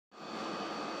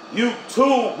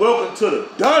YouTube, welcome to the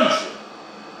dungeon.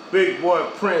 Big boy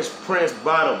Prince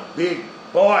by the big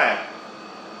boy.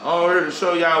 I'm here to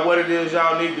show y'all what it is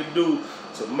y'all need to do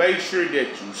to make sure that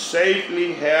you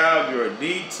safely have your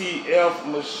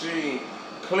DTF machine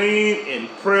clean and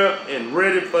prepped and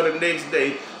ready for the next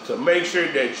day to make sure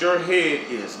that your head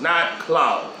is not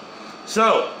clogged.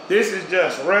 So this is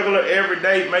just regular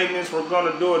everyday maintenance. We're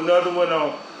gonna do another one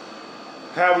on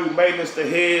how we maintenance the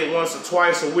head once or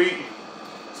twice a week.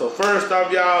 So first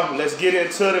off, y'all, let's get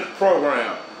into the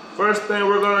program. First thing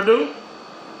we're gonna do,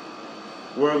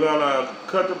 we're gonna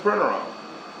cut the printer off.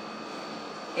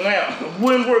 Now,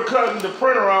 when we're cutting the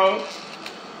printer off,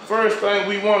 first thing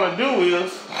we wanna do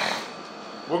is,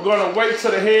 we're gonna wait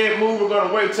till the head moves,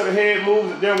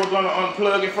 and then we're gonna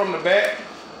unplug it from the back.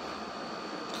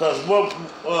 Because what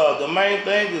the main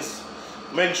thing is,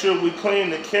 make sure we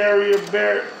clean the carrier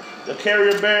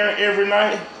bearing every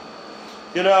night.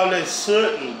 Get all that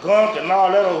soot and gunk and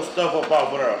all that old stuff up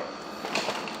off of there.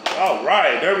 All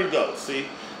right, there we go. See,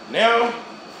 now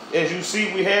as you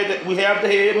see, we have the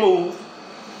head moved,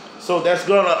 so that's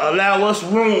gonna allow us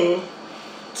room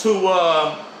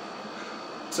to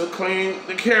clean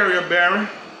the carrier bearing.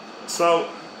 So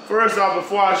first off,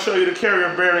 before I show you the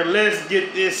carrier bearing, let's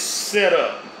get this set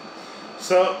up.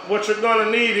 So what you're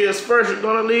gonna need is, first you're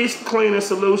gonna need some cleaning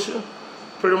solution.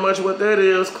 Pretty much what that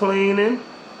is, cleaning.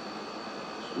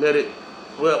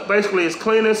 Basically it's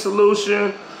cleaning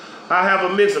solution. I have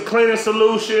a mix of cleaning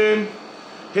solution,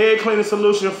 head cleaning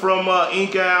solution from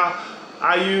Ink Owl.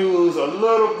 I use a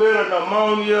little bit of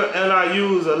ammonia, and I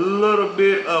use a little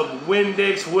bit of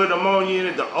Windex with ammonia in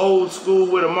it, the old school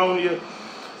with ammonia.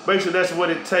 Basically that's what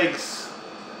it takes,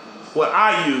 what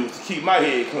I use to keep my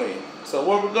head clean. So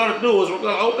what we're gonna do is we're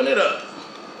gonna open it up.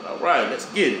 All right,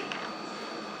 let's get it.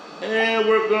 And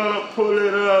we're gonna pull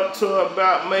it up to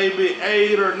about maybe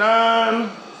 8 or 9.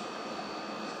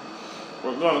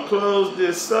 We're gonna close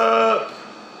this up.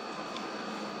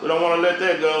 We don't wanna let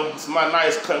that go. It's my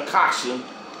nice concoction.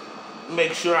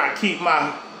 Make sure I keep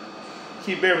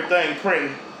everything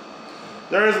printing.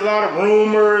 There's a lot of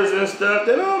rumors and stuff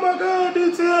that, oh my God,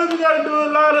 DTF, you gotta do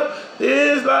a lot of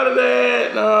this, a lot of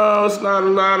that. No, it's not a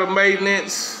lot of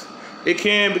maintenance. It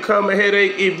can become a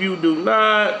headache if you do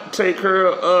not take care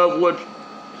of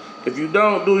if you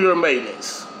don't do your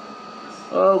maintenance.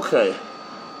 Okay,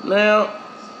 now,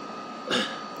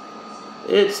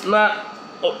 it's not,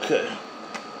 okay.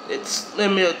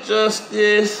 Let me adjust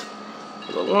this.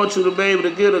 I want you to be able to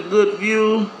get a good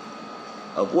view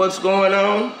of what's going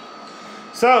on.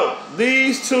 So,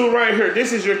 these two right here,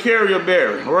 this is your carrier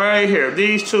bearing right here.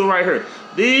 These two right here.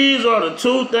 These are the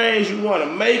two things you want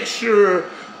to make sure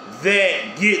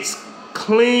that gets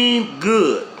clean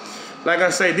good. Like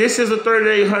I say, this is a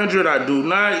 3800. I do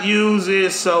not use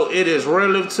it, so it is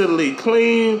relatively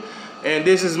clean. And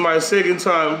this is my second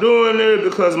time doing it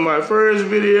because my first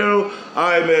video,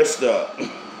 I messed up.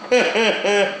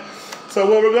 So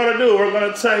what we're gonna do, we're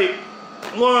gonna take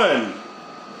 1,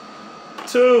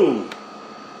 2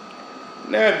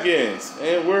 napkins,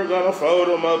 and we're gonna fold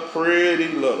them up pretty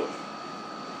little.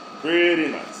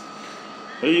 Pretty nice.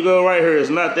 Here you go right here, it's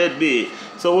not that big.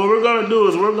 So what we're gonna do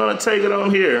is we're gonna take it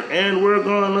on here and we're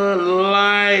gonna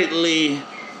lightly,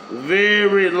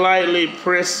 very lightly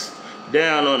press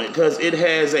down on it because it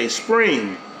has a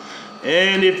spring.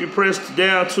 And if you press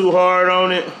down too hard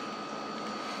on it,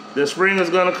 the spring is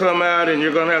gonna come out and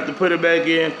you're gonna have to put it back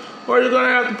in, or you're gonna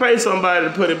have to pay somebody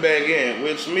to put it back in,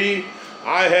 which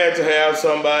I had to have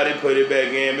somebody put it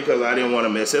back in because I didn't want to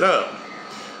mess it up.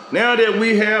 Now that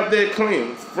we have that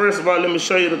clean, first of all, let me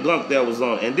show you the gunk that was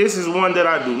on. And this is one that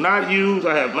I do not use.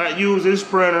 I have not used this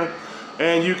printer,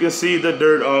 and you can see the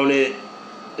dirt on it,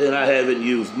 and I haven't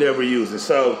never used it.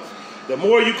 So the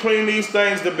more you clean these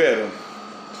things, the better.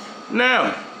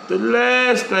 Now, the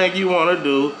last thing you want to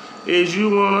do is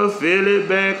you want to fill it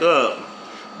back up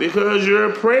because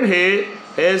your print head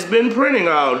has been printing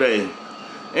all day.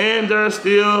 And there's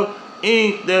still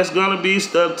ink that's gonna be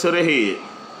stuck to the head.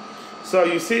 So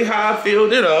you see how I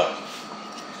filled it up.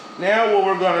 Now what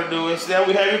we're gonna do is that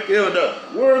we have it filled up,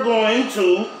 we're going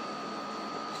to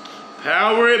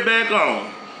power it back on.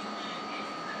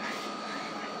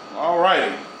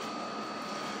 Alrighty.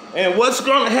 And what's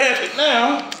gonna happen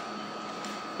now,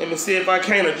 let me see if I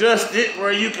can't adjust it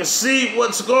where you can see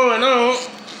what's going on.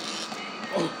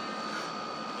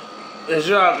 As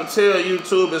y'all can tell,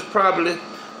 YouTube is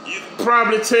you can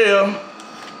probably tell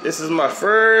this is my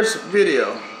first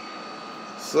video.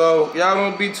 So y'all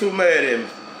don't be too mad at me.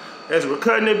 As we're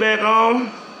cutting it back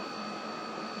on,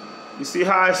 you see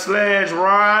how it slides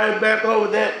right back over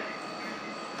that?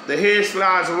 The head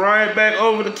slides right back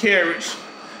over the carriage.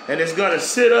 and it's gonna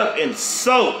sit up and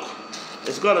soak.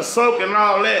 It's gonna soak and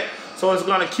all that, so it's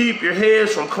gonna keep your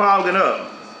heads from clogging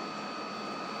up.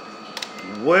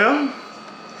 Well,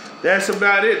 that's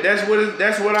about it.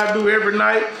 That's what I do every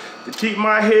night to keep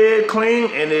my head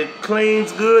clean, and it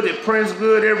cleans good. It prints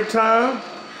good every time.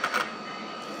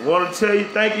 I want to tell you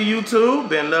thank you,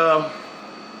 YouTube, and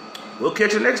we'll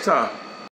catch you next time.